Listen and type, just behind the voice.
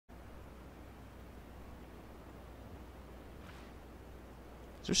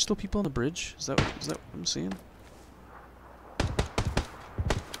Is there still people on the bridge? Is that what I'm seeing?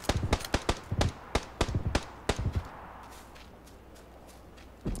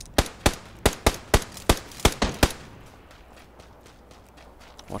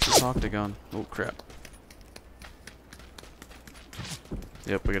 Watch this octagon. Oh crap.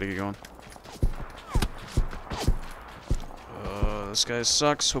 Yep, we gotta get going. This guy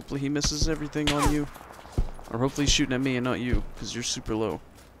sucks. Hopefully he misses everything on you. Or hopefully he's shooting at me and not you, because you're super low.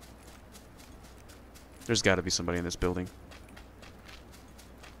 There's gotta be somebody in this building.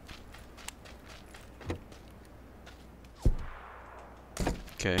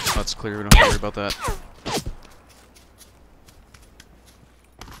 Okay, that's clear. We don't have to worry about that.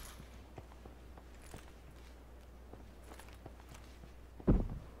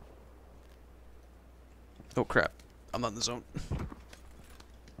 Oh crap. I'm not in the zone.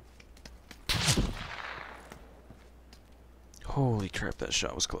 Holy crap, that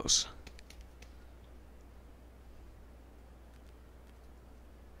shot was close.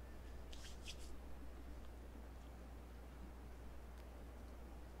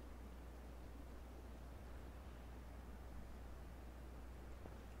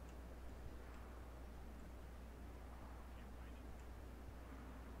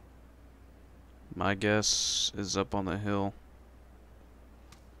 My guess is up on the hill.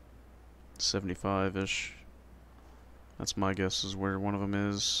 75-ish. That's my guess is where one of them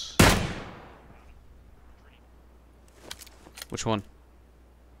is. Which one?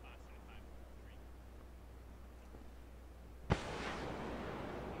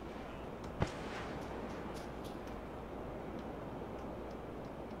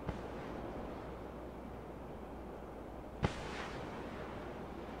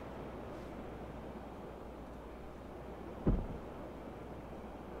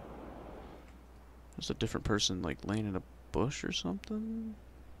 There's a different person, like, laying in a bush or something?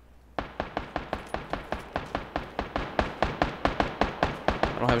 I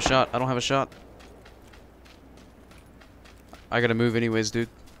don't have a shot. I don't have a shot. I gotta move anyways, dude.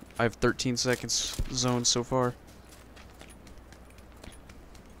 I have 13 seconds zoned so far.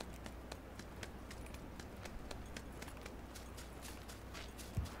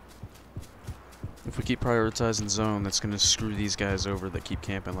 If we keep prioritizing zone, that's gonna screw these guys over that keep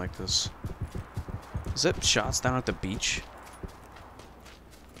camping like this. Is that shots down at the beach?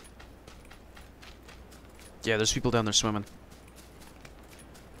 Yeah, there's people down there swimming.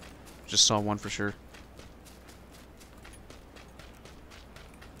 Just saw one for sure.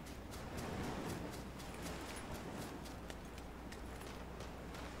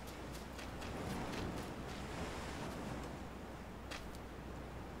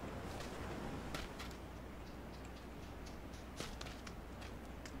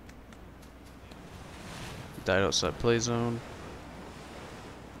 Died outside play zone.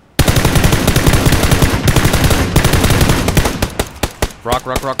 Rock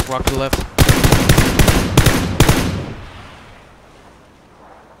to the left.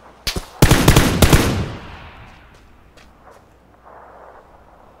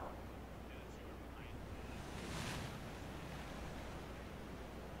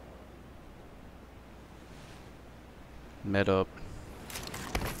 Med up.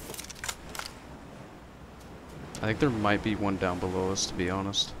 I think there might be one down below us, to be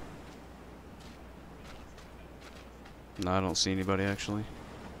honest. No, I don't see anybody, actually.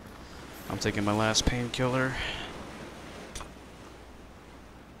 I'm taking my last painkiller.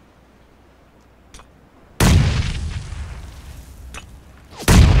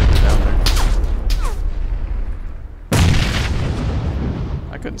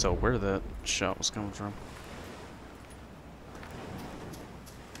 I couldn't tell where that shot was coming from.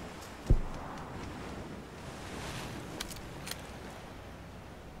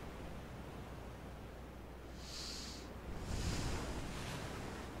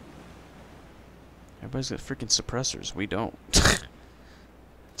 Everybody's got freaking suppressors. We don't.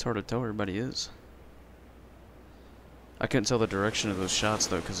 It's hard to tell where everybody is. I couldn't tell the direction of those shots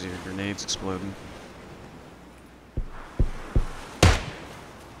though because of your grenades exploding.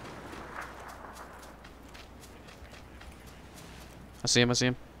 I see him, I see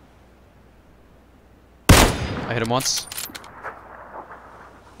him. I hit him once.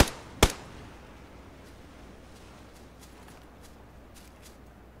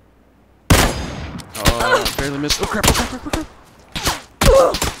 Barely missed. Oh crap, oh crap, crap, crap, crap.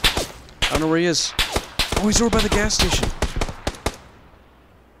 I don't know where he is. Oh, he's over by the gas station.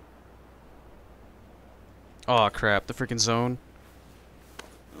 Oh crap, the freaking zone.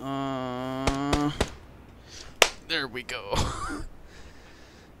 There we go.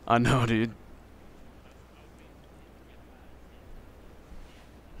 I know, dude.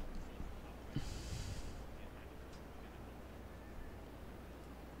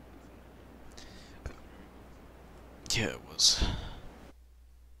 Yeah, it was.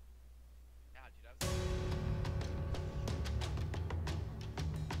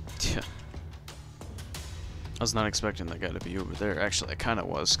 Yeah. I was not expecting that guy to be over there. Actually, I kind of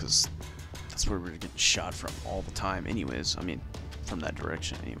was, because that's where we were getting shot from all the time anyways. I mean, from that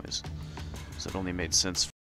direction anyways. So it only made sense